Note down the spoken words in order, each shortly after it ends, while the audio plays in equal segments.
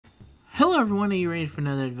Hello everyone, are you ready for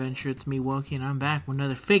another adventure? It's me, Woki, and I'm back with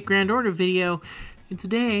another Fake Grand Order video. And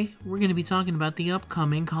today, we're going to be talking about the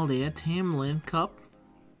upcoming Chaldea Tam Lin Cup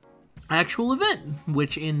actual event,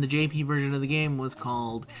 which in the JP version of the game was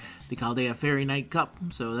called the Chaldea Fairy Night Cup.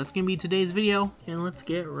 So that's going to be today's video, and let's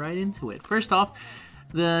get right into it. First off,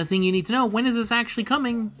 the thing you need to know, when is this actually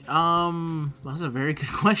coming? That's a very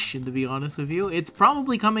good question, to be honest with you. It's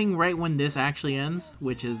probably coming right when this actually ends,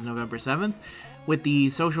 which is November 7th. With the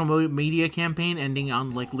social media campaign ending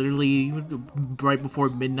on, like, literally right before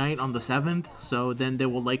midnight on the 7th. So then they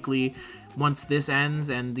will likely, once this ends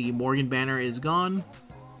and the Morgan banner is gone,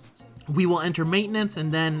 we will enter maintenance,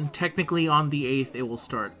 and then technically on the 8th it will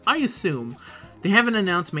start. I assume. They haven't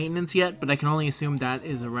announced maintenance yet, but I can only assume that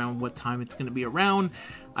is around what time it's going to be around.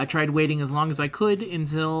 I tried waiting as long as I could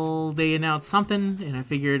until they announced something, and I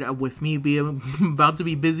figured with me being about to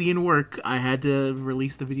be busy in work, I had to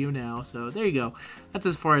release the video now. So there you go. That's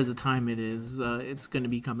as far as the time it is. It's going to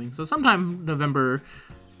be coming. So sometime November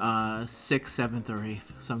 6th, 7th, or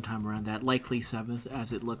 8th, sometime around that. Likely 7th,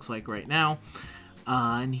 as it looks like right now.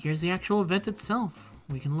 And here's the actual event itself.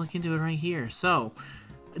 We can look into it right here. So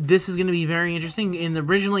this is going to be very interesting.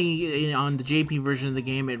 Originally, on the JP version of the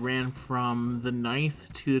game, it ran from the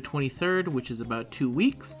 9th to the 23rd, which is about 2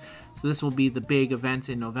 weeks. So this will be the big event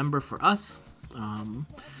in November for us.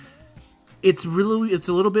 It's a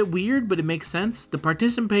little bit weird, but it makes sense. The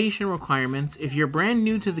participation requirements: if you're brand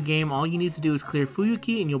new to the game, all you need to do is clear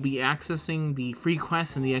Fuyuki, and you'll be accessing the free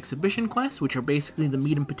quests and the exhibition quests, which are basically the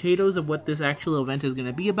meat and potatoes of what this actual event is going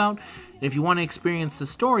to be about. And if you want to experience the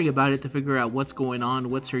story about it to figure out what's going on,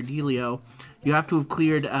 what's her dealio, you have to have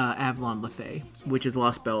cleared Avalon Lefay, which is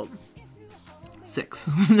Lost Belt 6,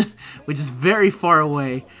 which is very far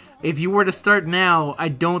away. If you were to start now, I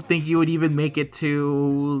don't think you would even make it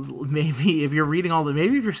to, maybe if you're reading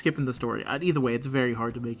maybe if you're skipping the story. Either way, it's very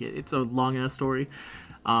hard to make it. It's a long-ass story.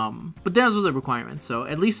 But those are the requirements. So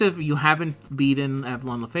at least if you haven't beaten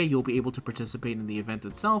Avalon Lefay, you'll be able to participate in the event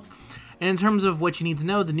itself. And in terms of what you need to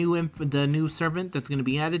know, the new servant that's going to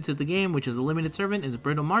be added to the game, which is a limited servant, is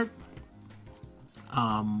Britomart,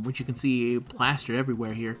 which you can see plastered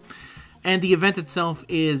everywhere here. And the event itself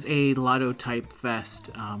is a Lotto type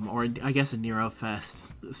fest, or I guess a Nero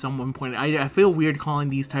fest. Someone pointed, I feel weird calling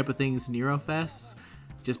these type of things Nero fests,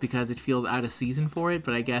 just because it feels out of season for it,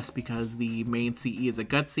 but I guess because the main CE is a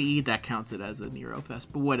gut CE, that counts it as a Nero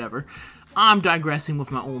fest, but whatever. I'm digressing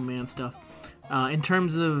with my old man stuff. In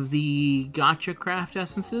terms of the gacha craft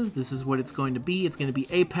essences, this is what it's going to be. It's going to be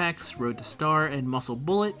Apex, Road to Star, and Muscle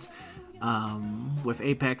Bullet. With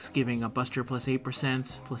Apex giving a Buster plus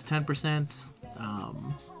 8%, plus 10%,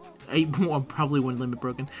 well, probably when limit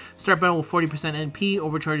broken. Start battle with 40% NP,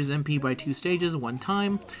 overcharges NP by 2 stages, 1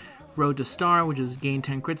 time. Road to Star, which is gain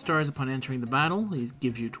 10 crit stars upon entering the battle. It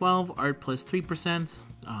gives you 12, art plus 3%,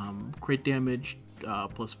 crit damage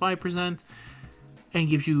plus 5%, and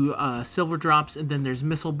gives you silver drops. And then there's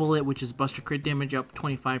Missile Bullet, which is Buster crit damage up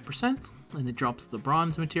 25%, and it drops the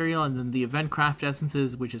bronze material. And then the event craft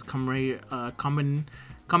essences, which is Commentator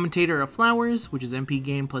of Flowers, which is MP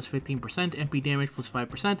gain plus 15%, MP damage plus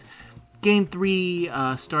 5%, gain 3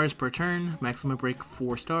 stars per turn, maximum break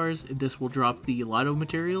 4 stars. This will drop the Lotto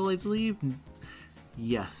material, I believe.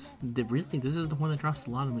 Yes, really, this is the one that drops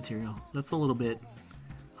the Lotto material. That's a little bit,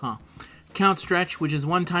 huh. Count Stretch, which is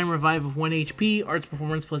 1-time revive of 1 HP, arts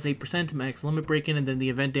performance plus 8%, max limit break-in, and then the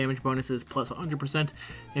event damage bonus is plus 100%.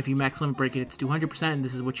 If you max limit break-in, it's 200%, and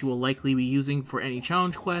this is what you will likely be using for any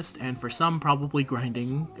challenge quest, and for some, probably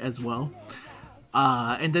grinding as well.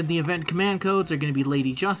 And then the event command codes are going to be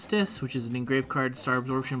Lady Justice, which is an engraved card, star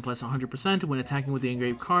absorption plus 100%. When attacking with the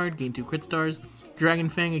engraved card, gain 2 crit stars. Dragon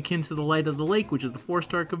Fang, akin to the Light of the Lake, which is the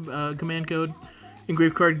 4-star command code.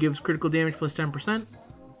 Engraved card gives critical damage plus 10%.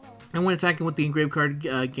 And when attacking with the engraved card,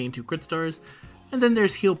 gain 2 crit stars. And then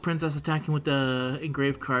there's Heal Princess, attacking with the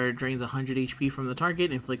engraved card, drains 100 HP from the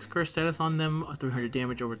target, inflicts curse status on them, 300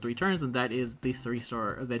 damage over 3 turns, and that is the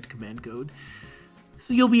 3-star event command code.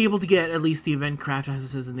 So you'll be able to get at least the event craft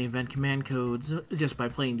essences and the event command codes just by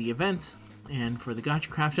playing the events. And for the gacha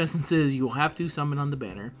craft essences, you will have to summon on the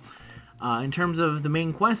banner. In terms of the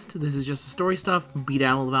main quest, this is just story stuff. Beat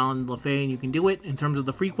Avalon Lefay and you can do it. In terms of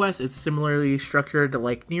the free quest, it's similarly structured to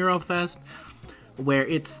like Nero Fest, where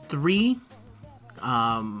it's 3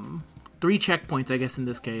 checkpoints, I guess, in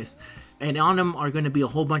this case. And on them are going to be a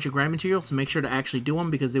whole bunch of grind materials, so make sure to actually do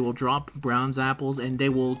them because they will drop bronze apples and they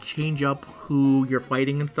will change up who you're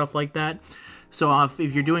fighting and stuff like that. So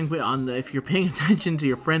if you're if you're paying attention to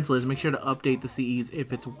your friends list, make sure to update the CEs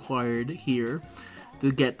if it's required here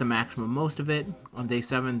to get the maximum most of it. On day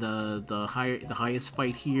 7, the highest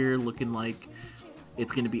fight here, looking like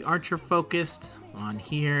it's going to be archer focused. On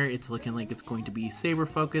here, it's looking like it's going to be saber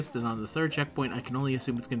focused. And on the third checkpoint, I can only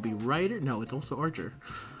assume it's going to be rider. No, it's also archer.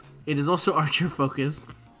 It is also archer focused,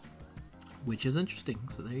 which is interesting.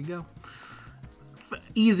 So there you go.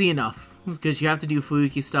 Easy enough, because you have to do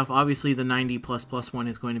Fuuuuuuuuge stuff. Obviously, the 90++ one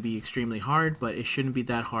is going to be extremely hard, but it shouldn't be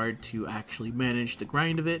that hard to actually manage the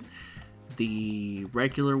grind of it. The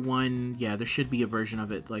regular one, yeah, there should be a version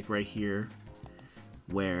of it, like right here,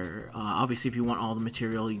 where obviously if you want all the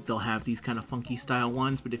material, they'll have these kind of funky style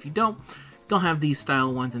ones, but if you don't, they'll have these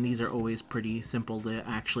style ones, and these are always pretty simple to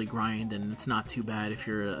actually grind, and it's not too bad if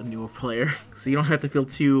you're a newer player, so you don't have to feel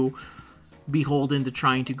too beholden to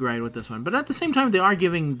trying to grind with this one. But at the same time, they are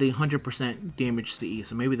giving the 100% damage CE,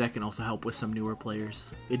 so maybe that can also help with some newer players.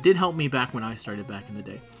 It did help me back when I started back in the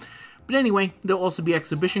day. But anyway, there'll also be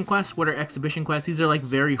exhibition quests. What are exhibition quests? These are like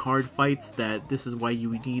very hard fights that this is why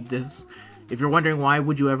you need this. If you're wondering why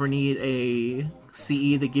would you ever need a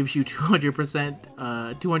CE that gives you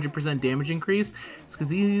 200% damage increase, it's because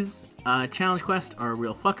these challenge quests are a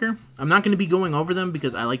real fucker. I'm not going to be going over them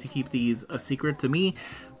because I like to keep these a secret to me,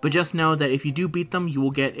 but just know that if you do beat them, you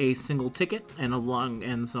will get a single ticket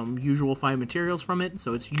and some usual 5 materials from it,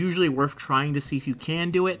 so it's usually worth trying to see if you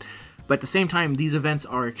can do it. But at the same time, these events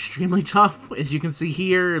are extremely tough. As you can see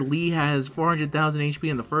here, Lee has 400,000 HP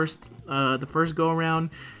in the first go around,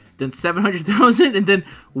 then 700,000, and then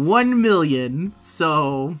 1 million.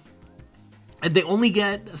 So and they only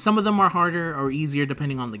get, some of them are harder or easier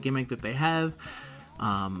depending on the gimmick that they have.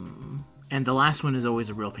 And the last one is always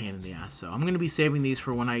a real pain in the ass. So I'm going to be saving these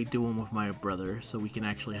for when I do them with my brother, so we can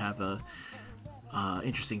actually have a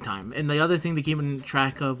interesting time. And the other thing to keep in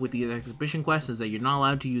track of with these exhibition quests is that you're not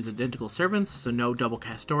allowed to use identical servants, so no double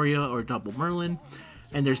Castoria or double Merlin,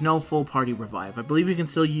 and there's no full party revive. I believe you can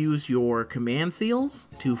still use your command seals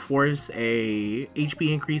to force a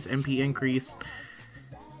HP increase, MP increase.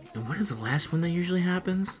 And what is the last one that usually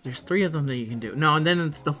happens? There's 3 of them that you can do. No, and then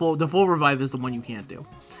it's the full revive is the one you can't do.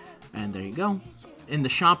 And there you go. In the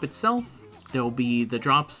shop itself, there will be the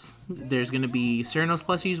drops. There's going to be Ceranos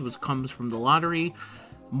plushies, which comes from the lottery.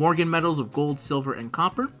 Morgan medals of gold, silver, and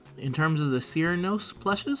copper. In terms of the Ceranos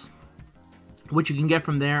plushes, what you can get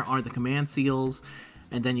from there are the command seals.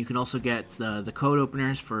 And then you can also get the code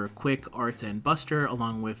openers for Quick, Arts, and Buster,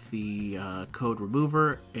 along with the code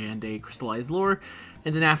remover and a crystallized lore.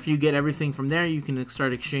 And then after you get everything from there, you can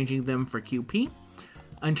start exchanging them for QP.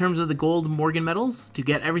 In terms of the gold Morgan medals, to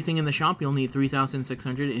get everything in the shop, you'll need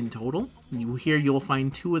 3,600 in total. Here you'll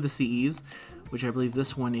find 2 of the CEs, which I believe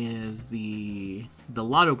this one is the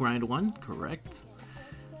Lotto grind one, correct.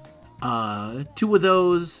 2 of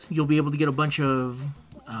those, you'll be able to get a bunch of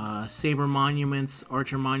Saber monuments,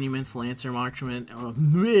 Archer monuments, Lancer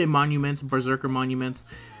monuments, Berserker monuments,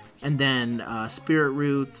 and then Spirit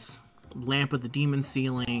Roots, Lamp of the Demon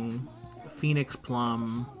Ceiling, Phoenix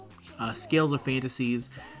Plum, Scales of Fantasies,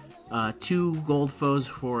 2 gold foes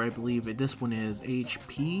for, I believe, this one is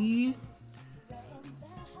HP.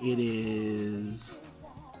 It is...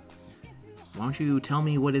 Why don't you tell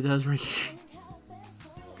me what it does right here?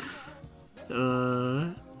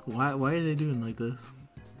 Why are they doing like this?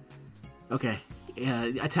 Okay, yeah,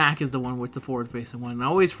 attack is the one with the forward-facing one. And I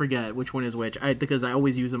always forget which one is which, because I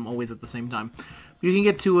always use them always at the same time. You can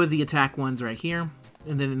get 2 of the attack ones right here,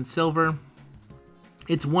 and then in silver,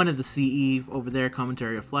 it's 1 of the CE over there,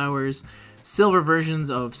 Commentary of Flowers. Silver versions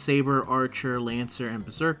of Saber, Archer, Lancer, and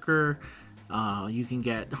Berserker. You can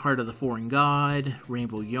get Heart of the Foreign God,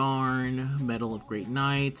 Rainbow Yarn, Medal of Great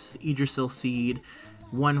Knight, Idrisil Seed,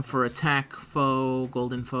 1 for attack foe,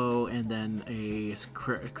 golden foe, and then a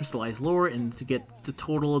crystallized lore. And to get the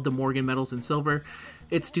total of the Morgan medals in silver,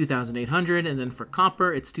 it's 2,800, and then for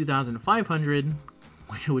copper, it's 2,500,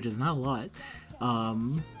 which is not a lot.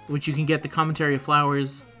 Which you can get the Commentary of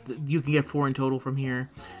Flowers. You can get 4 in total from here,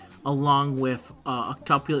 along with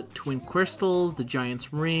Octuplet Twin Crystals, the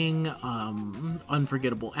Giant's Ring,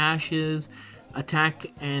 Unforgettable Ashes, attack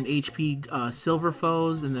and HP silver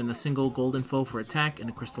foes, and then a single golden foe for attack and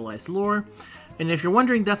a crystallized lore. And if you're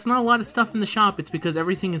wondering, that's not a lot of stuff in the shop. It's because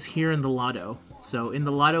everything is here in the Lotto. So in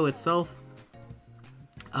the Lotto itself,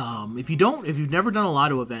 if you've never done a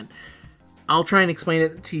Lotto event, I'll try and explain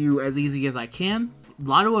it to you as easy as I can.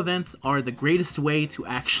 Lotto events are the greatest way to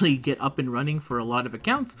actually get up and running for a lot of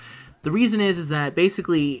accounts. The reason is that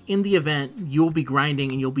basically in the event, you'll be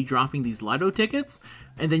grinding and you'll be dropping these Lotto tickets,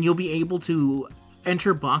 and then you'll be able to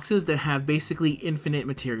enter boxes that have basically infinite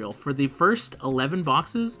material. For the first 11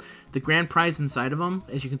 boxes, the grand prize inside of them,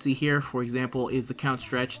 as you can see here, for example, is the Count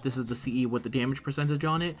Stretch. This is the CE with the damage percentage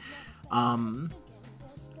on it.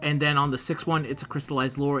 And then on the 6th one, it's a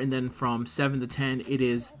crystallized lore. And then from 7 to 10, it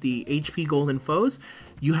is the HP golden foes.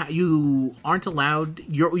 You aren't allowed.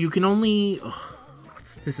 You can only. Oh,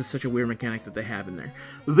 this is such a weird mechanic that they have in there.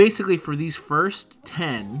 But basically, for these first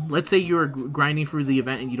 10, let's say you're grinding through the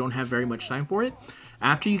event and you don't have very much time for it.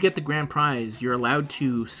 After you get the grand prize, you're allowed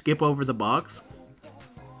to skip over the box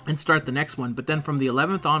and start the next one. But then from the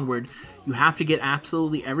 11th onward, you have to get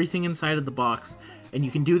absolutely everything inside of the box. And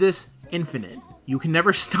you can do this infinite. You can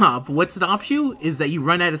never stop. What stops you is that you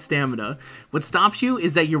run out of stamina. What stops you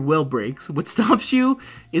is that your will breaks. What stops you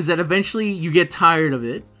is that eventually you get tired of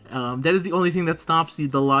it. That is the only thing that stops you,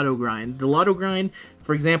 the Lotto grind. The Lotto grind,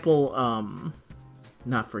 for example,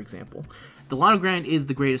 the Lotto grind is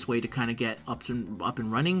the greatest way to kind of get up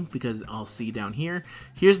and running, because I'll see down here.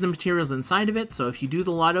 Here's the materials inside of it. So if you do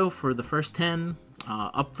the Lotto for the first 10,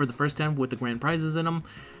 up for the first 10 with the grand prizes in them,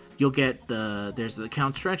 you'll get there's the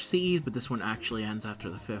Count Stretch CEs, but this one actually ends after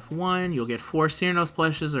the 5th one. You'll get 4 Cyrano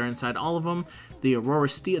plushes are inside all of them. The Aurora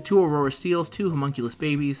Steel, 2 Aurora Steels, 2 Homunculus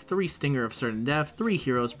Babies, 3 Stinger of Certain Death, 3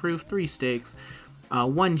 Heroes Proof, 3 Stakes,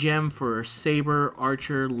 1 gem for Saber,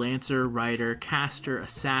 Archer, Lancer, Rider, Caster,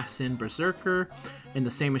 Assassin, Berserker, and the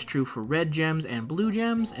same is true for red gems and blue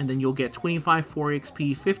gems. And then you'll get 25 4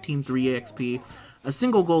 XP, 15 3 XP, a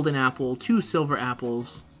single golden apple, 2 silver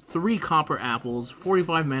apples, 3 copper apples,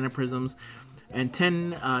 45 mana prisms, and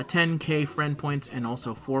 10k friend points, and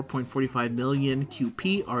also 4.45 million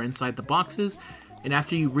QP are inside the boxes. And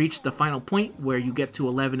after you reach the final point where you get to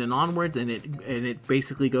 11 and onwards, and it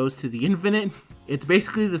basically goes to the infinite, it's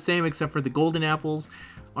basically the same except for the golden apples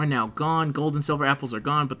are now gone. Gold and silver apples are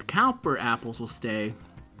gone, but the copper apples will stay.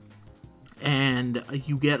 And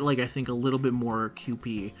you get, like, I think a little bit more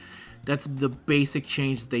QP. That's the basic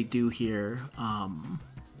change that they do here.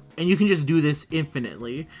 And you can just do this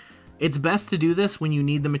infinitely. It's best to do this when you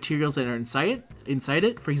need the materials that are inside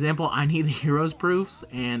it. For example, I need the Heroes Proofs,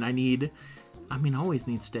 and I always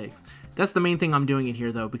need Stakes. That's the main thing I'm doing it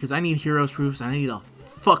here, though, because I need Heroes Proofs, and I need a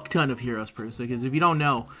fuck ton of Heroes Proofs. Because if you don't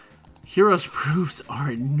know, Heroes Proofs are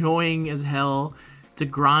annoying as hell to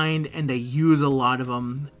grind, and they use a lot of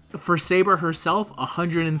them. For Saber herself,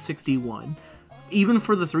 161. Even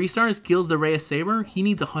for the 3 stars, Gilles de Reyes Saber, he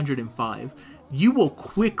needs 105. You will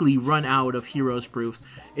quickly run out of Heroes Proofs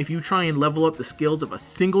if you try and level up the skills of a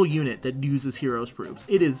single unit that uses Heroes Proofs.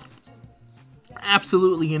 It is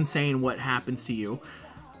absolutely insane what happens to you.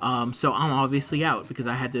 So I'm obviously out because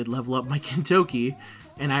I had to level up my Kentucky,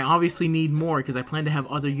 and I obviously need more because I plan to have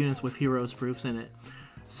other units with Heroes Proofs in it.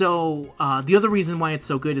 So the other reason why it's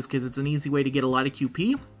so good is because it's an easy way to get a lot of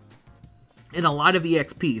QP and a lot of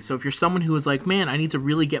EXP. So if you're someone who is like, man, I need to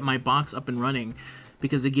really get my box up and running,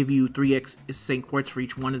 because they give you 3x St. Quartz for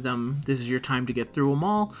each one of them, this is your time to get through them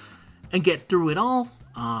all, and get through it all.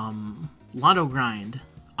 Lotto grind.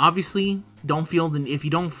 Obviously, if you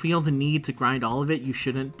don't feel the need to grind all of it, you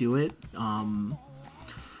shouldn't do it.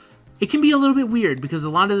 It can be a little bit weird, because a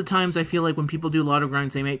lot of the times I feel like when people do Lotto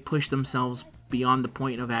grinds, they might push themselves beyond the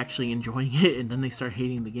point of actually enjoying it, and then they start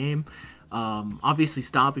hating the game. Obviously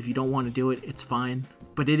stop if you don't want to do it, it's fine.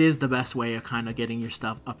 But it is the best way of kind of getting your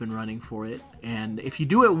stuff up and running for it. And if you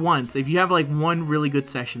do it once, if you have like one really good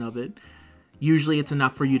session of it, usually it's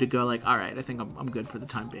enough for you to go like, alright, I think I'm good for the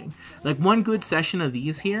time being. Like one good session of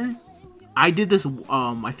these here, I did this,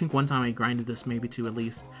 I think one time I grinded this maybe to at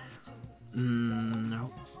least,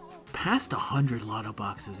 past 100 Lotto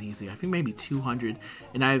boxes easy. I think maybe 200.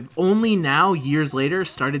 And I've only now, years later,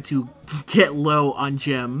 started to get low on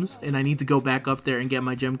gems. And I need to go back up there and get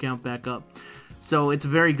my gem count back up. So it's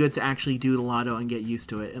very good to actually do the Lotto and get used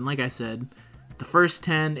to it. And like I said, the first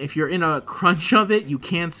 10, if you're in a crunch of it, you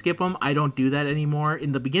can skip them. I don't do that anymore.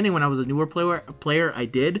 In the beginning, when I was a newer player, I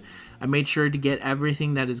did. I made sure to get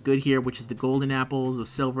everything that is good here, which is the golden apples, the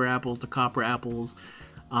silver apples, the copper apples.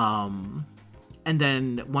 And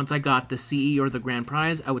then once I got the CE or the grand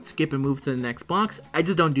prize, I would skip and move to the next box. I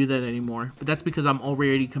just don't do that anymore. But that's because I'm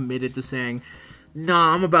already committed to saying,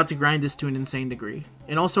 nah, I'm about to grind this to an insane degree.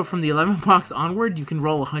 And also from the 11th box onward, you can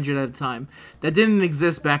roll 100 at a time. That didn't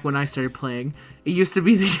exist back when I started playing. It used to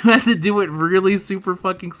be that you had to do it really super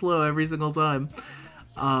fucking slow every single time.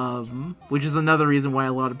 Which is another reason why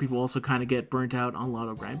a lot of people also kind of get burnt out on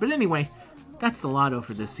Lotto grind. But anyway, that's the Lotto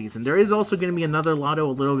for this season. There is also going to be another Lotto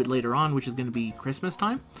a little bit later on, which is going to be Christmas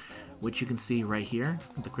time, which you can see right here,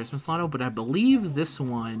 the Christmas Lotto. But I believe this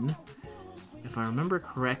one, if I remember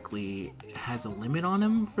correctly, has a limit on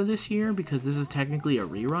him for this year, because this is technically a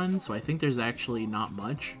rerun, so I think there's actually not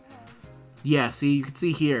much. Yeah, see, you can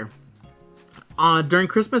see here. During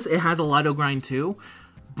Christmas, it has a Lotto grind too,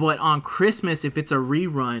 but on Christmas, if it's a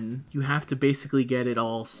rerun, you have to basically get it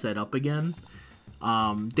all set up again.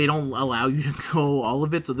 They don't allow you to go all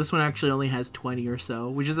of it, so this one actually only has 20 or so,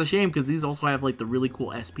 which is a shame because these also have like the really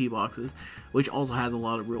cool SP boxes, which also has a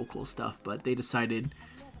lot of real cool stuff. But they decided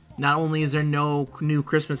not only is there no new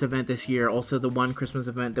Christmas event this year, also the one Christmas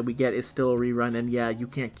event that we get is still a rerun, and yeah, you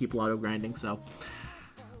can't keep Lotto grinding, so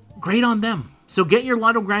great on them. So get your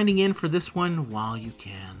Lotto grinding in for this one while you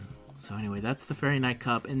can. So anyway, that's the Fairy Night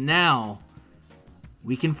Cup, and now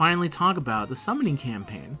we can finally talk about the summoning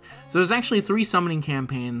campaign. So there's actually 3 summoning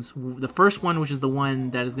campaigns. The first one, which is the one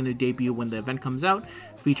that is going to debut when the event comes out,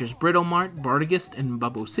 features Britomart, Barghest, and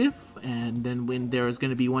Baobhan Sith. And then when there is going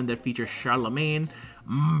to be one that features Charlemagne,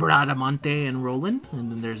 Bradamante, and Roland. And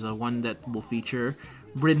then there's a one that will feature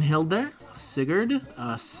Brynhildr, Sigurd,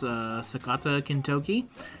 Sakata Kintoki,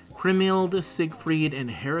 Kriemhild, Siegfried, and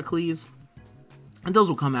Heracles. And those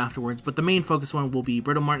will come afterwards, but the main focus one will be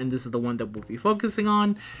Britomart, and this is the one that we'll be focusing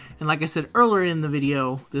on. And like I said earlier in the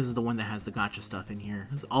video, this is the one that has the gacha stuff in here.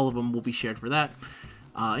 All of them will be shared for that.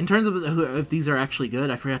 In terms of if these are actually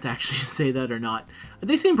good, I forgot to actually say that or not.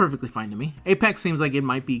 They seem perfectly fine to me. Apex seems like it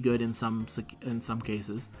might be good in some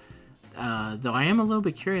cases. Though I am a little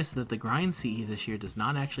bit curious that the Grind CE this year does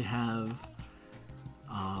not actually have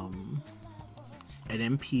an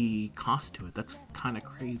MP cost to it. That's kind of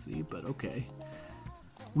crazy, but okay.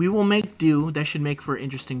 We will make do. That should make for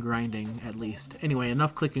interesting grinding, at least. Anyway,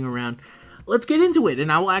 enough clicking around. Let's get into it, and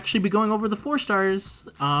I will actually be going over the 4 stars,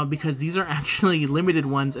 because these are actually limited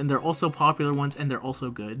ones, and they're also popular ones, and they're also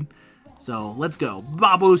good. So, let's go.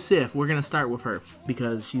 Baobhan Sith. We're going to start with her,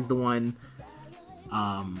 because she's the one...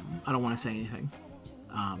 I don't want to say anything.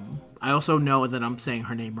 I also know that I'm saying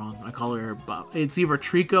her name wrong. I call her... It's either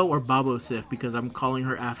Trico or Baobhan Sith, because I'm calling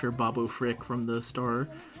her after Babu Frick from the Star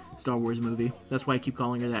Wars movie. That's why I keep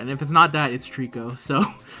calling her that. And if it's not that, it's Trico. So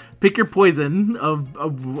pick your poison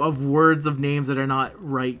of words of names that are not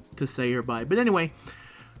right to say or by. But anyway,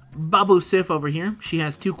 Baobhan Sith over here. She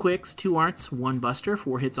has 2 quicks, 2 arts, 1 buster,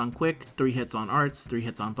 4 hits on quick, 3 hits on arts, 3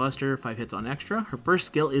 hits on buster, 5 hits on extra. Her first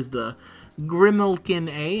skill is the Grimmulkin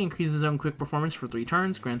A, increases his own quick performance for 3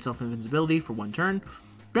 turns, grants self-invincibility for 1 turn,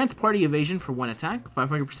 grants party evasion for 1 attack,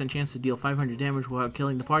 500% chance to deal 500 damage without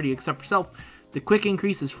killing the party except for self. The quick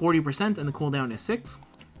increase is 40% and the cooldown is 6.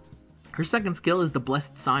 Her second skill is the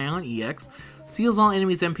Blessed Scion EX. Seals all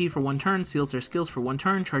enemies MP for 1 turn, seals their skills for 1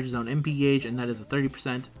 turn, charges own MP gauge, and that is a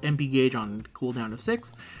 30% MP gauge on cooldown of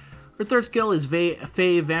 6. Her third skill is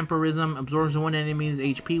Fey Vampirism, absorbs 1 enemy's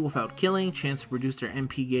HP without killing, chance to reduce their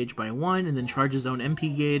MP gauge by 1, and then charges own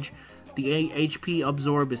MP gauge. The HP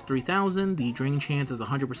absorb is 3000, the drain chance is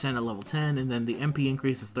 100% at level 10, and then the MP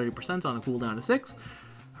increase is 30% on a cooldown of 6.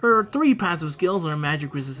 Her 3 passive skills are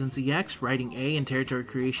Magic Resistance EX, Riding A, and Territory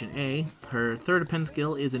Creation A. Her third pen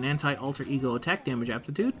skill is an Anti-Alter Ego Attack Damage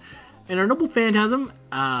Aptitude. And her Noble Phantasm,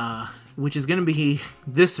 which is going to be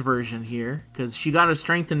this version here, because she got her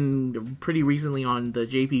strengthened pretty recently on the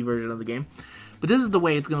JP version of the game. But this is the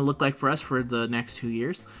way it's going to look like for us for the next 2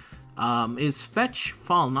 years. Is Fetch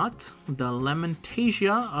Falnut, the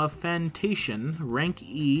Lamentasia of Fantation, rank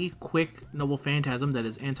E, quick Noble Phantasm that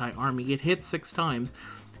is anti-army. It hits 6 times.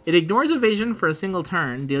 It ignores evasion for a single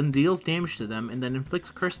turn, then deals damage to them, and then inflicts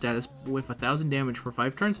curse status with 1000 damage for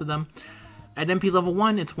 5 turns to them. At MP level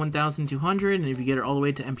 1, it's 1200, and if you get it all the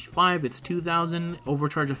way to MP 5, it's 2000.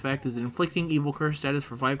 Overcharge effect is inflicting evil curse status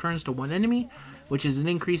for 5 turns to 1 enemy, which is an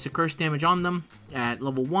increase of curse damage on them. At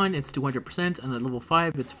level 1, it's 200%, and at level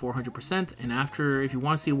 5, it's 400%. And after, if you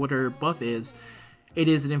want to see what her buff is, it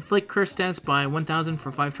is an inflict curse status by 1000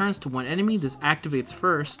 for 5 turns to 1 enemy. This activates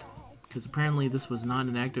first, because apparently this was not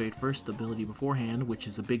an activate first ability beforehand, which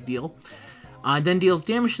is a big deal. Then deals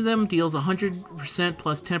damage to them, deals 100%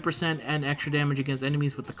 plus 10% and extra damage against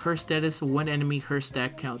enemies with the curse status. 1 enemy curse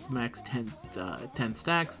stack counts max 10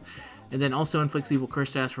 stacks. And then also inflicts evil curse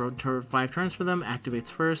status for 5 turns for them, activates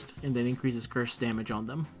first, and then increases curse damage on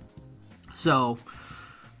them. So,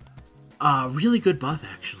 really good buff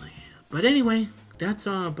actually. But anyway, that's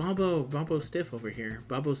Baobhan Sith over here.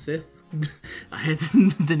 Baobhan Sith.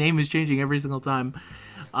 The name is changing every single time.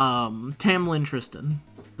 Tam Lin Tristan,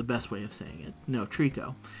 the best way of saying it. No,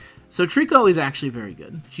 Trico. So Trico is actually very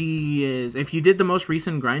good. She is, if you did the most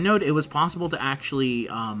recent grind node, it was possible to actually,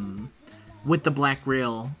 with the Black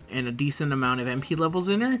Rail and a decent amount of MP levels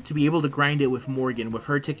in her, to be able to grind it with Morgan, with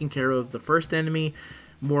her taking care of the first enemy,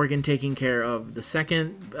 Morgan taking care of the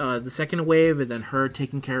second wave, and then her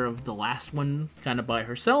taking care of the last one kind of by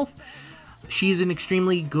herself. She's an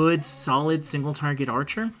extremely good, solid single-target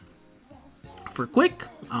archer. For quick,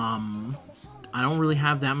 I don't really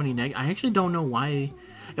have that many I actually don't know why.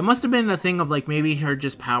 It must have been a thing of, like, maybe her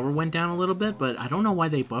just power went down a little bit, but I don't know why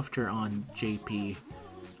they buffed her on JP.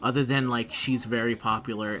 other than like she's very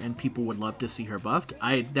popular and people would love to see her buffed.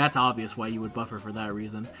 That's obvious why you would buff her for that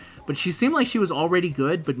reason. But she seemed like she was already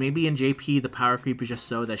good, but maybe in JP the power creep is just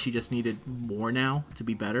so that she just needed more now to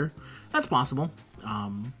be better. That's possible.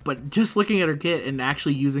 But just looking at her kit and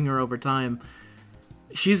actually using her over time,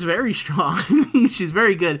 she's very strong. She's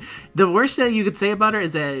very good. The worst that you could say about her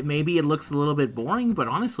is that maybe it looks a little bit boring, but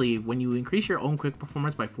honestly, when you increase your own quick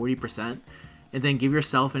performance by 40%, and then give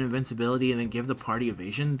yourself an invincibility, and then give the party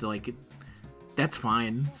evasion, like, that's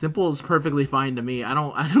fine. Simple is perfectly fine to me. I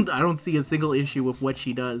don't see a single issue with what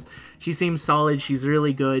she does. She seems solid. She's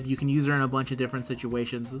really good. You can use her in a bunch of different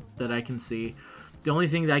situations that I can see. The only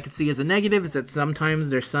thing that I could see as a negative is that sometimes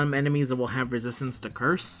there's some enemies that will have resistance to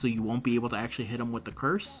curse, so you won't be able to actually hit them with the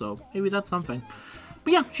curse, so maybe that's something.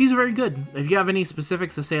 But yeah, she's very good. If you have any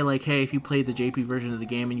specifics to say, like, hey, if you played the JP version of the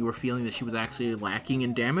game and you were feeling that she was actually lacking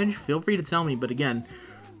in damage, feel free to tell me. But again,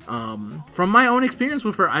 from my own experience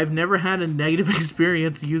with her, I've never had a negative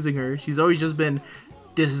experience using her. She's always just been,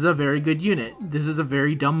 this is a very good unit. This is a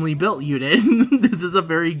very dumbly built unit. This is a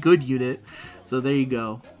very good unit. So there you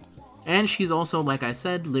go. And she's also, like I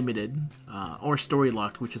said, limited, or story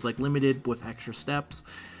locked, which is like limited with extra steps.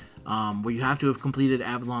 Where you have to have completed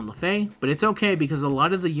Avalon Lefay, but it's okay because a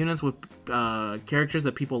lot of the units with characters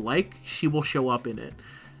that people like, she will show up in it.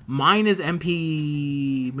 Mine is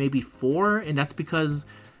MP maybe 4, and that's because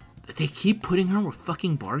they keep putting her with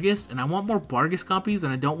fucking Barghest, and I want more Barghest copies,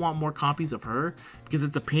 and I don't want more copies of her, because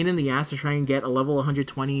it's a pain in the ass to try and get a level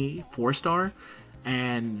 120 4-star,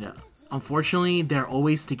 and unfortunately, they're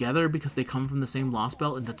always together because they come from the same Lost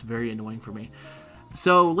Belt, and that's very annoying for me.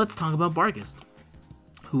 So, let's talk about Barghest.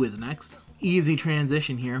 Who is next? Easy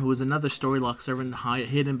transition here, who is another story lock servant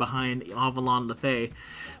hidden behind Avalon Lefay.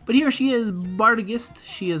 But here she is, Barghest.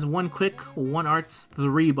 She is 1 quick, 1 arts,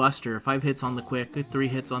 3 buster, 5 hits on the quick, 3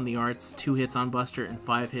 hits on the arts, 2 hits on buster, and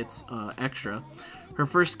 5 hits extra. Her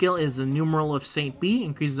first skill is the numeral of Saint B,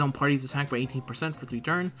 increases own party's attack by 18% for 3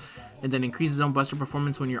 turns, and then increases own buster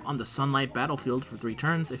performance when you're on the sunlight battlefield for 3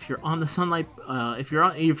 turns. If you're on the sunlight, if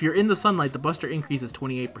you're in the sunlight, the buster increases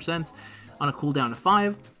 28% on a cooldown of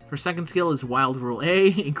 5. Her second skill is Wild Rule A,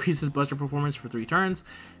 increases buster performance for 3 turns,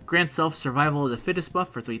 grants self Survival of the Fittest buff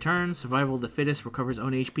for 3 turns, Survival of the Fittest recovers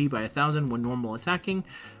own HP by 1000 when normal attacking,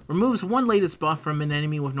 removes 1 latest buff from an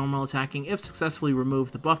enemy with normal attacking. If successfully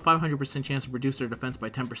removed, the buff 500% chance to reduce their defense by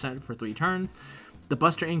 10% for 3 turns. The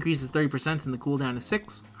buster increases 30% and the cooldown is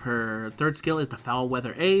 6. Her third skill is the Foul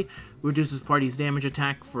Weather A, reduces party's damage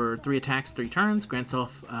attack for 3 attacks 3 turns, grants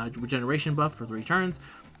self regeneration buff for 3 turns,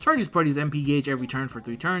 charges party's MP gauge every turn for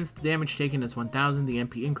 3 turns, the damage taken is 1000, the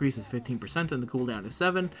MP increase is 15%, and the cooldown is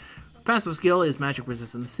 7. Her passive skill is Magic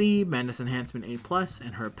Resistance C, Madness Enhancement A+,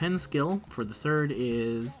 and her pen skill for the third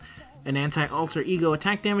is an Anti-Alter Ego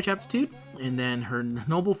attack damage aptitude, and then her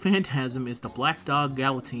Noble Phantasm is the Black Dog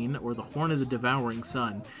Galatine, or the Horn of the Devouring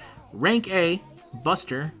Sun. Rank A,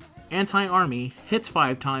 Buster, Anti-Army, hits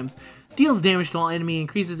 5 times, deals damage to all enemy,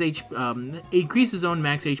 increases own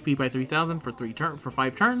max HP by 3000 for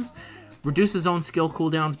 5 turns, reduces own skill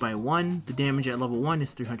cooldowns by 1. The damage at level 1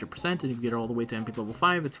 is 300%, and if you get her all the way to MP level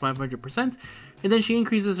 5, it's 500%. And then she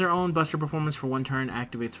increases her own buster performance for 1 turn,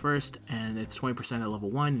 activates first, and it's 20% at level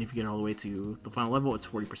 1. And if you get her all the way to the final level, it's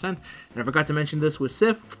 40%. And I forgot to mention this with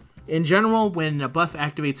Sith. In general, when a buff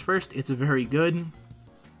activates first, it's very good.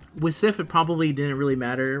 With Sith, it probably didn't really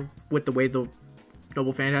matter with the way the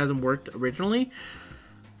Noble Phantasm worked originally,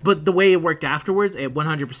 but the way it worked afterwards, it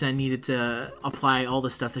 100% needed to apply all the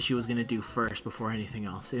stuff that she was going to do first before anything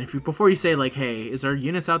else. And before you say, like, hey, is there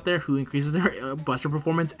units out there who increases their buster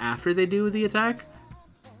performance after they do the attack?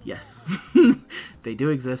 Yes. They do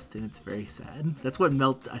exist, and it's very sad. That's what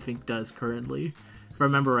Melt, I think, does currently, if I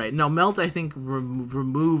remember right. No, Melt, I think,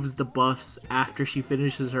 removes the buffs after she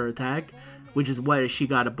finishes her attack, which is why she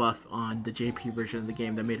got a buff on the JP version of the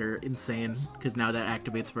game that made her insane, because now that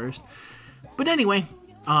activates first. But anyway,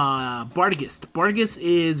 Barghest. Barghest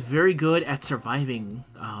is very good at surviving.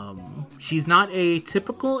 She's not a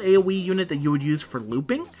typical AoE unit that you would use for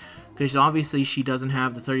looping, because obviously she doesn't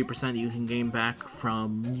have the 30% that you can gain back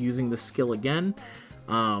from using the skill again.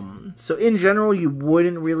 So in general, you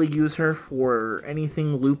wouldn't really use her for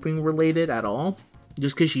anything looping related at all,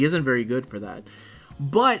 just because she isn't very good for that.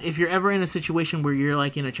 But if you're ever in a situation where you're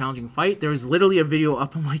like in a challenging fight, there's literally a video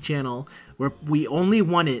up on my channel where we only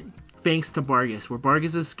won it thanks to Barghest, where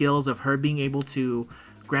Barghest's skills of her being able to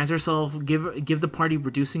grant herself, give the party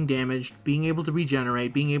reducing damage, being able to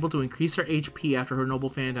regenerate, being able to increase her HP after her Noble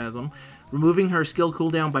Phantasm, removing her skill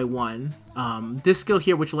cooldown by 1. This skill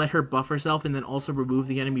here, which let her buff herself and then also remove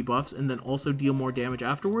the enemy buffs and then also deal more damage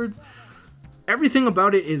afterwards. everything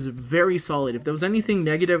about it is very solid. If there was anything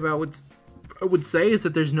negative, I would say is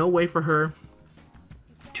that there's no way for her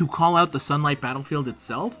to call out the sunlight battlefield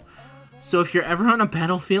itself. So if you're ever on a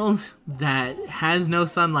battlefield that has no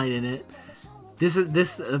sunlight in it,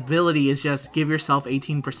 this ability is just give yourself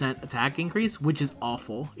 18% attack increase, which is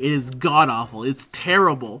awful. It is god-awful. It's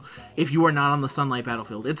terrible if you are not on the sunlight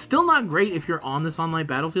battlefield. It's still not great if you're on the sunlight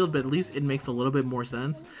battlefield, but at least it makes a little bit more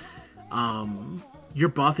sense. Your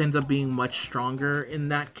buff ends up being much stronger in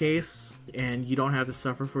that case, and you don't have to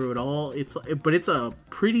suffer through it all. But it's a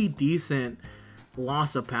pretty decent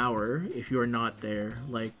loss of power if you're not there.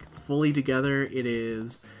 Like, fully together, it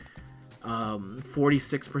is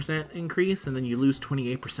 46% increase, and then you lose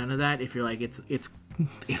 28% of that if you're like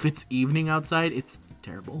if it's evening outside. It's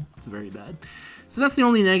terrible. It's very bad. So that's the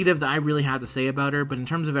only negative that I really had to say about her, but in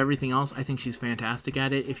terms of everything else, I think she's fantastic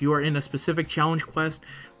at it. If you are in a specific challenge quest,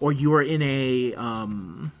 or you are in a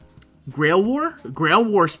Grail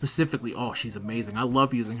War specifically, oh, she's amazing. I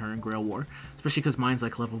love using her in Grail War, especially because mine's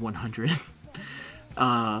like level 100.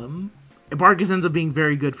 Barghest ends up being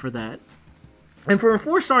very good for that. And for a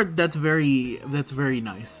 4-star, that's very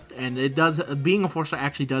nice. And it does, being a 4-star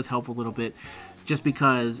actually does help a little bit, just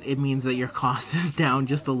because it means that your cost is down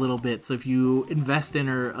just a little bit. So if you invest in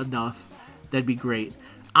her enough, that'd be great.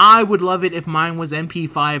 I would love it if mine was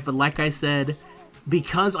MP5, but like I said,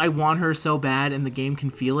 because I want her so bad and the game can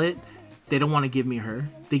feel it, they don't want to give me her.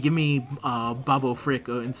 They give me Babo Frick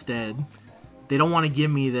instead. They don't want to give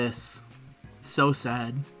me this. It's so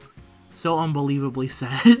sad. So unbelievably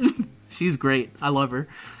sad. She's great. I love her.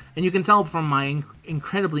 And you can tell from my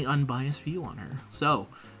incredibly unbiased view on her. So,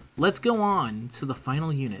 let's go on to the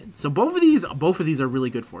final unit. So both of these are really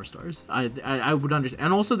good 4-stars. I would understand.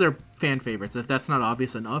 And also they're fan favorites, if that's not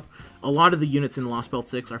obvious enough. A lot of the units in Lost Belt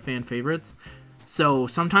 6 are fan favorites. So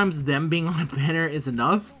sometimes them being on a banner is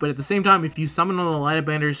enough. But at the same time, if you summon on the lighted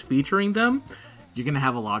banners featuring them, you're going to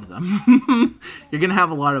have a lot of them. You're going to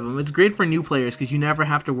have a lot of them. It's great for new players because you never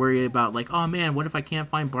have to worry about, like, oh man, what if I can't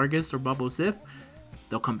find Barghest or Baobhan Sith?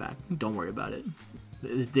 They'll come back. Don't worry about it.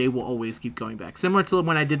 They will always keep going back. Similar to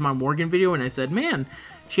when I did my Morgan video and I said, man,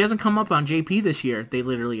 she hasn't come up on JP this year. They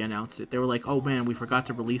literally announced it. They were like, oh man, we forgot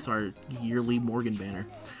to release our yearly Morgan banner.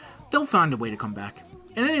 They'll find a way to come back.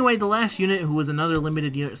 And anyway, the last unit, who was another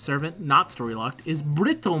limited unit servant, not story locked, is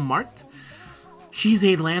Britomart. She's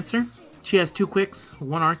a Lancer. She has 2 quicks,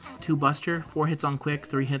 1 arts, 2 buster, 4 hits on quick,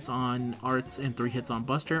 3 hits on arts, and 3 hits on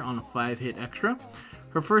buster on a 5-hit extra.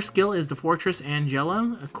 Her first skill is the Fortress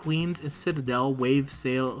Angela, a Queen's Citadel, Wave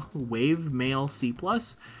Mail C+.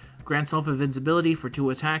 Grants self-invincibility for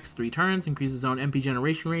 2 attacks, 3 turns, increases own MP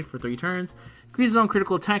generation rate for 3 turns, increases own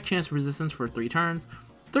critical attack chance resistance for 3 turns,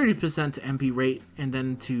 30% to MP rate, and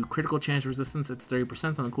then to critical chance resistance, it's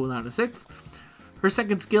 30% on the cooldown of 6. Her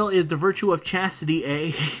second skill is the Virtue of Chastity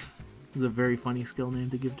A. This is a very funny skill name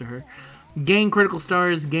to give to her. Gain critical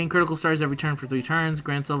stars every turn for 3 turns,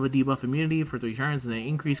 grant self a debuff immunity for 3 turns, and then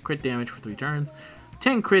increase crit damage for 3 turns.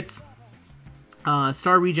 10 crits,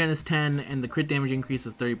 star regen is 10, and the crit damage increase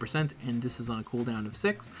is 30%, and this is on a cooldown of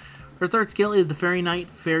 6. Her third skill is the Fairy Knight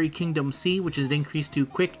Fairy Kingdom C, which is an increase to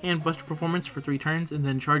quick and buster performance for 3 turns, and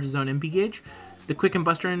then charges on MP gauge. The quick and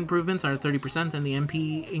buster improvements are 30%, and the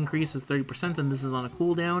MP increase is 30%, and this is on a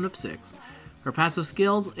cooldown of 6. Her passive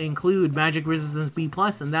skills include Magic Resistance B+,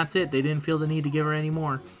 and that's it. They didn't feel the need to give her any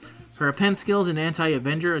more. Her append skills and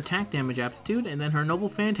Anti-Avenger attack damage aptitude, and then her Noble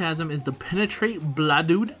Phantasm is the Penetrate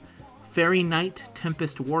Bladude Fairy Knight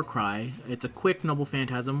Tempest Warcry. It's a quick Noble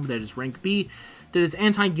Phantasm that is rank B, that is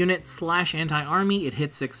anti-unit / anti-army. It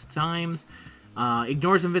hits 6 times.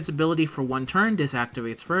 Ignores invincibility for 1 turn,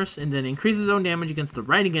 disactivates first, and then increases own damage against the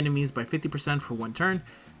riding enemies by 50% for 1 turn,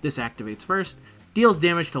 disactivates first. Deals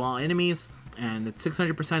damage to all enemies, and it's 600%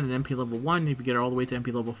 at MP level 1. If you get her all the way to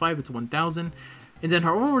MP level 5, it's 1000. And then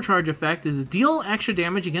her overcharge effect is deal extra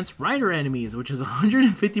damage against rider enemies, which is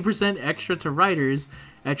 150% extra to riders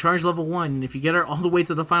at charge level 1. And if you get her all the way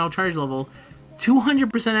to the final charge level,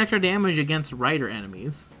 200% extra damage against rider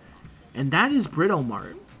enemies. And that is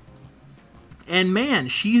Britomart. And man,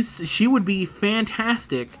 she would be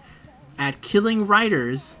fantastic at killing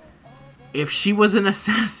riders if she was an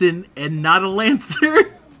assassin and not a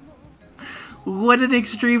lancer. What an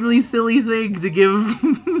extremely silly thing to give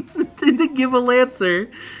to give a lancer.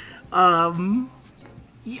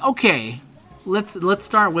 Okay, let's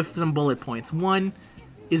start with some bullet points. 1,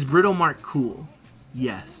 is Britomart cool?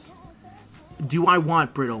 Yes. Do I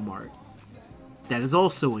want Britomart? That is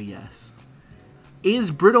also a yes.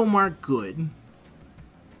 Is Britomart good?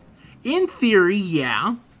 In theory,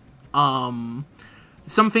 yeah.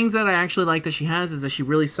 Some things that I actually like that she has is that she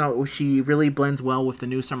really blends well with the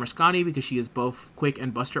new Summer Scotty, because she is both quick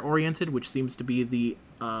and buster oriented, which seems to be the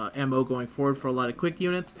MO going forward for a lot of quick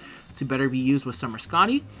units to better be used with Summer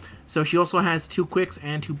Scotty. So she also has 2 quicks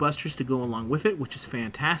and 2 busters to go along with it, which is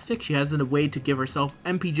fantastic. She has a way to give herself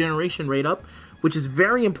MP generation rate up, which is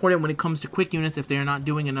very important when it comes to quick units if they are not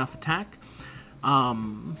doing enough attack.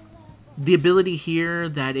 The ability here,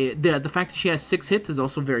 the fact that she has 6 hits is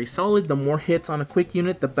also very solid. The more hits on a quick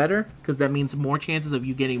unit, the better, because that means more chances of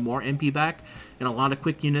you getting more MP back, and a lot of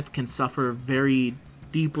quick units can suffer very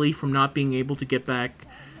deeply from not being able to get back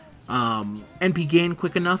MP gain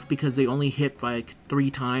quick enough because they only hit like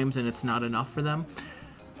 3 times and it's not enough for them.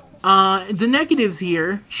 The negatives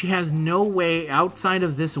here, she has no way outside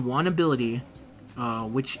of this one ability,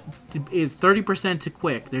 which is 30% to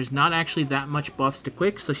quick. There's not actually that much buffs to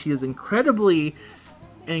quick, so she is incredibly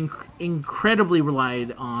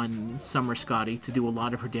relied on Summer Scotty to do a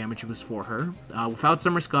lot of her damages for her. Without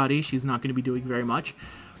Summer Scotty, she's not going to be doing very much.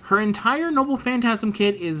 Her entire Noble Phantasm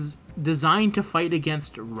kit is designed to fight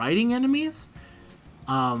against riding enemies.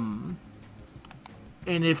 And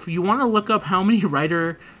if you want to look up how many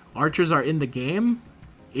rider archers are in the game,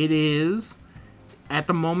 it is, at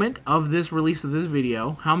the moment of this release of this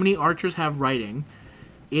video, how many archers have riding.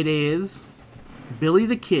 It is Billy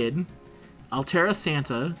the Kid, Altera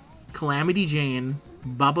Santa, Calamity Jane,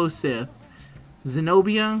 Baobhan Sith,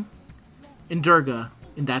 Zenobia, and Durga,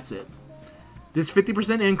 and that's it. This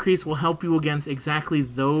 50% increase will help you against exactly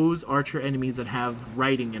those archer enemies that have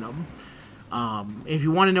riding in them. If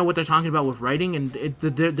you want to know what they're talking about with riding, and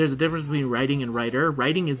there's a difference between riding and rider.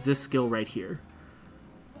 Riding is this skill right here.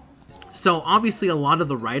 So obviously a lot of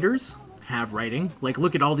the riders have riding. Like,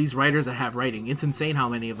 look at all these riders that have riding. It's insane how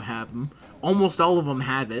many of them have them. Almost all of them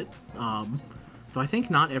have it. Though I think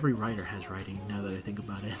not every rider has riding, now that I think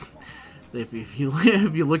about it. If you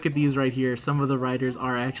look at these right here, some of the riders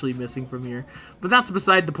are actually missing from here. But that's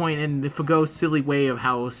beside the point, and the FGO silly way of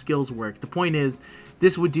how skills work. The point is,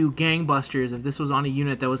 this would do gangbusters if this was on a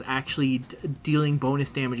unit that was actually dealing bonus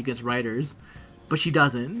damage against riders. But she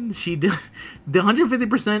doesn't. The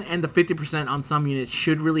 150% and the 50% on some units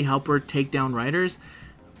should really help her take down riders.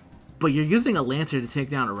 But you're using a Lancer to take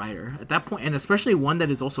down a rider. At that point, and especially one that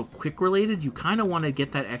is also quick related, you kind of want to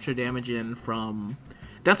get that extra damage in from...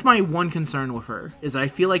 That's my one concern with her, is I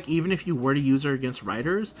feel like even if you were to use her against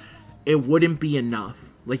riders, it wouldn't be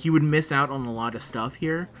enough. Like, you would miss out on a lot of stuff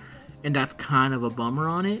here, and that's kind of a bummer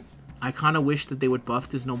on it. I kind of wish that they would buff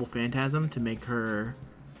this Noble Phantasm to make her,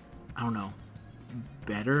 I don't know,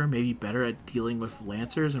 better, maybe better at dealing with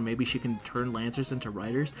Lancers, or maybe she can turn Lancers into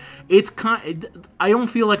riders. I don't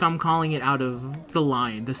feel like I'm calling it out of the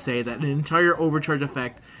line to say that an entire overcharge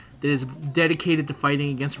effect that is dedicated to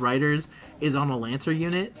fighting against riders is on a Lancer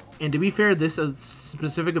unit. And to be fair, this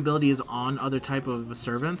specific ability is on other type of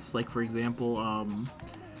servants. Like, for example,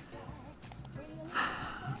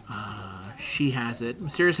 she has it.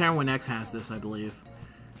 Mysterious Heroine X has this, I believe,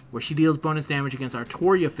 where she deals bonus damage against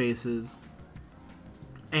Artoria faces,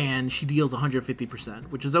 and she deals 150%,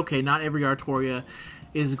 which is okay. Not every Artoria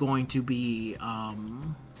is going to be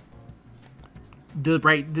the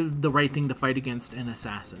right thing to fight against an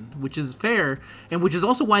assassin, which is fair, and which is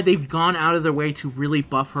also why they've gone out of their way to really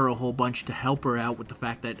buff her a whole bunch to help her out with the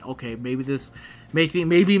fact that, okay,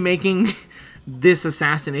 maybe making this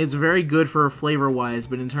assassin is very good for flavor wise,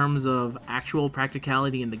 but in terms of actual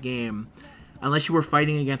practicality in the game, unless you were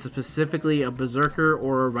fighting against specifically a Berserker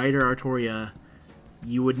or a Rider Artoria,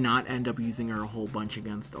 you would not end up using her a whole bunch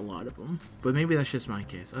against a lot of them. But maybe that's just my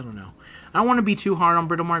case. I don't know. I don't want to be too hard on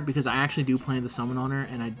Britomart because I actually do plan to summon on her,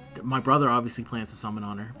 and my brother obviously plans to summon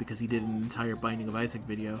on her because he did an entire Binding of Isaac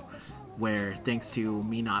video where, thanks to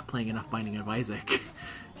me not playing enough Binding of Isaac,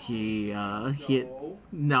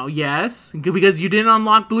 no, yes, because you didn't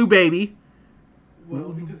unlock Blue Baby. Well,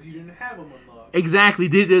 because you didn't have him unlocked.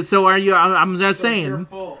 Exactly. So are you? I'm just saying. Your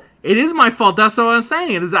fault. It is my fault. That's what I was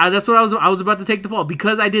saying. That's what I was about to take the fault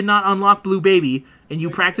because I did not unlock Blue Baby, and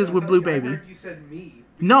you practiced with Blue Baby. I heard you said me.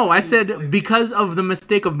 No, I said because of the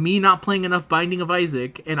mistake of me not playing enough Binding of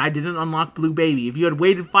Isaac, and I didn't unlock Blue Baby. If you had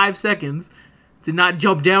waited 5 seconds to not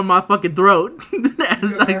jump down my fucking throat,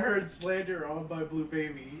 I heard slander on my Blue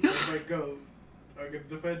Baby and my goat. I'm gonna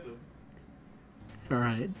defend him. All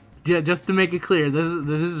right. Yeah, just to make it clear, this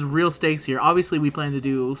is real stakes here. Obviously, we plan to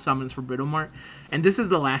do summons for Britomart, and this is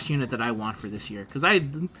the last unit that I want for this year because I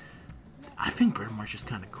think Britomart's just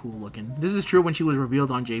kind of cool looking. This is true when she was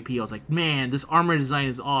revealed on JP. I was like, man, this armor design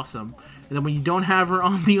is awesome. And then when you don't have her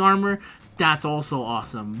on the armor, that's also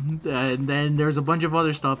awesome. And then there's a bunch of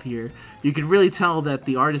other stuff here. You can really tell that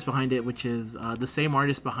the artist behind it, which is the same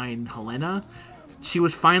artist behind Helena, she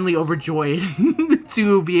was finally overjoyed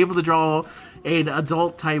to be able to draw an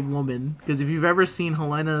adult type woman. Because if you've ever seen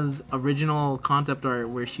Helena's original concept art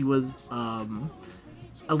where she was a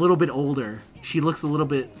little bit older, she looks a little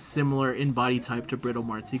bit similar in body type to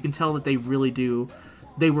Britomart. So you can tell that they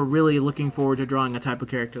were really looking forward to drawing a type of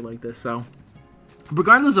character like this. So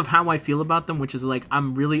regardless of how I feel about them, which is like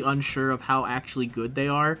I'm really unsure of how actually good they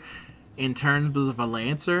are in terms of a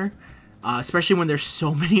Lancer, especially when there's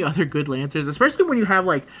so many other good Lancers, especially when you have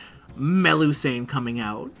like Melusane coming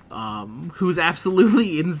out, who's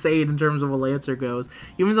absolutely insane in terms of a Lancer goes.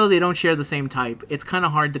 Even though they don't share the same type, it's kind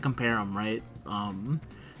of hard to compare them, right?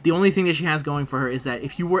 The only thing that she has going for her is that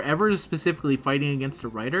if you were ever specifically fighting against a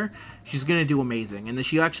Rider, she's going to do amazing. And that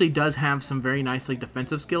she actually does have some very nice like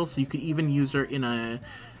defensive skills, so you could even use her in a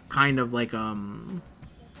kind of like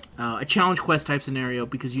a challenge quest type scenario,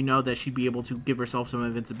 because you know that she'd be able to give herself some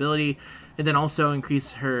invincibility and then also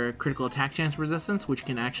increase her critical attack chance resistance, which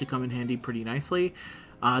can actually come in handy pretty nicely.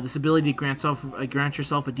 This ability to grant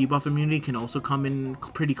yourself a debuff immunity can also come in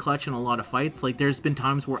pretty clutch in a lot of fights. Like there's been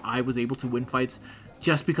times where I was able to win fights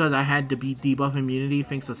just because I had to beat debuff immunity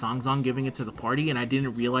thanks to Songzong giving it to the party, and I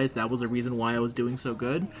didn't realize that was the reason why I was doing so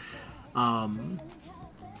good.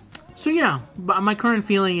 So yeah, but my current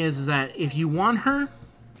feeling is that if you want her,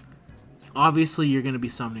 obviously you're going to be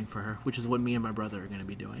summoning for her, which is what me and my brother are going to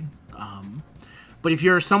be doing. But if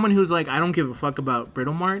you're someone who's like, I don't give a fuck about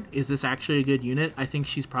Britomart, is this actually a good unit? I think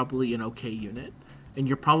she's probably an okay unit. And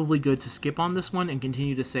you're probably good to skip on this one and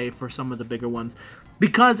continue to save for some of the bigger ones,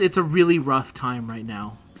 because it's a really rough time right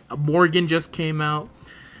now. Morgan just came out.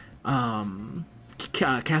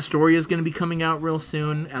 Castoria is going to be coming out real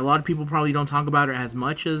soon. A lot of people probably don't talk about her as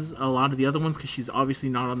much as a lot of the other ones because she's obviously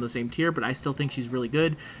not on the same tier, but I still think she's really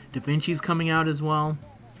good. Da Vinci's coming out as well.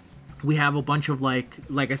 We have a bunch of, like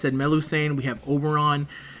I said, Melusane, we have Oberon,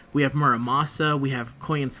 we have Muramasa, we have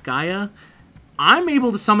Koyanskaya. I'm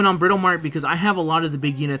able to summon on Britomart because I have a lot of the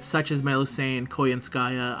big units such as Melusane,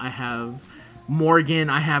 Koyanskaya, I have Morgan,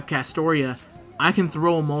 I have Castoria. I can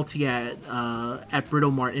throw a multi at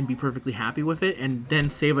Britomart and be perfectly happy with it, and then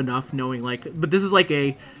save enough knowing like, but this is like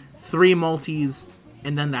a 3 multis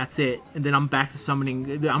and then that's it, and then I'm back to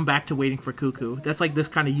summoning, I'm back to waiting for Cuckoo. That's like this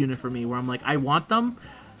kind of unit for me where I'm like, I want them,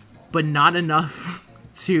 but not enough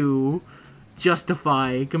to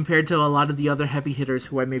justify compared to a lot of the other heavy hitters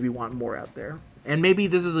who I maybe want more out there. And maybe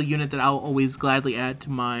this is a unit that I'll always gladly add to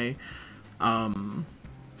my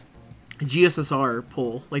GSSR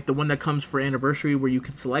pull, like the one that comes for anniversary where you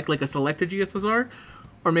can select like a selected GSSR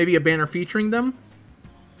or maybe a banner featuring them.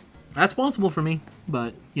 That's possible for me,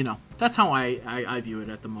 but you know, that's how I view it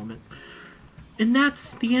at the moment. And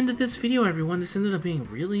that's the end of this video, everyone. This ended up being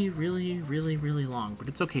really long, but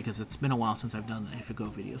it's okay because it's been a while since I've done an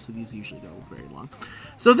FGO video, so these usually go very long.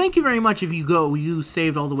 So thank you very much if you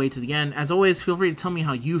saved all the way to the end. As always, feel free to tell me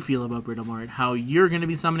how you feel about Britomart, how you're going to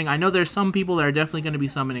be summoning. I know there's some people that are definitely going to be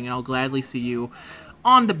summoning, and I'll gladly see you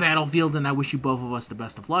on the battlefield, and I wish you both of us the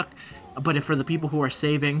best of luck. But if for the people who are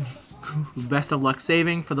saving, best of luck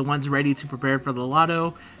saving. For the ones ready to prepare for the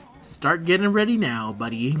Lotto, start getting ready now,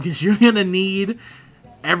 buddy, because you're going to need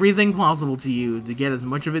everything possible to you to get as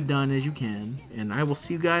much of it done as you can. And I will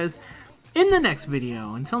see you guys in the next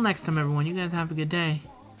video. Until next time, everyone, you guys have a good day.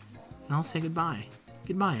 And I'll say goodbye.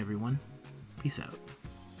 Goodbye, everyone. Peace out.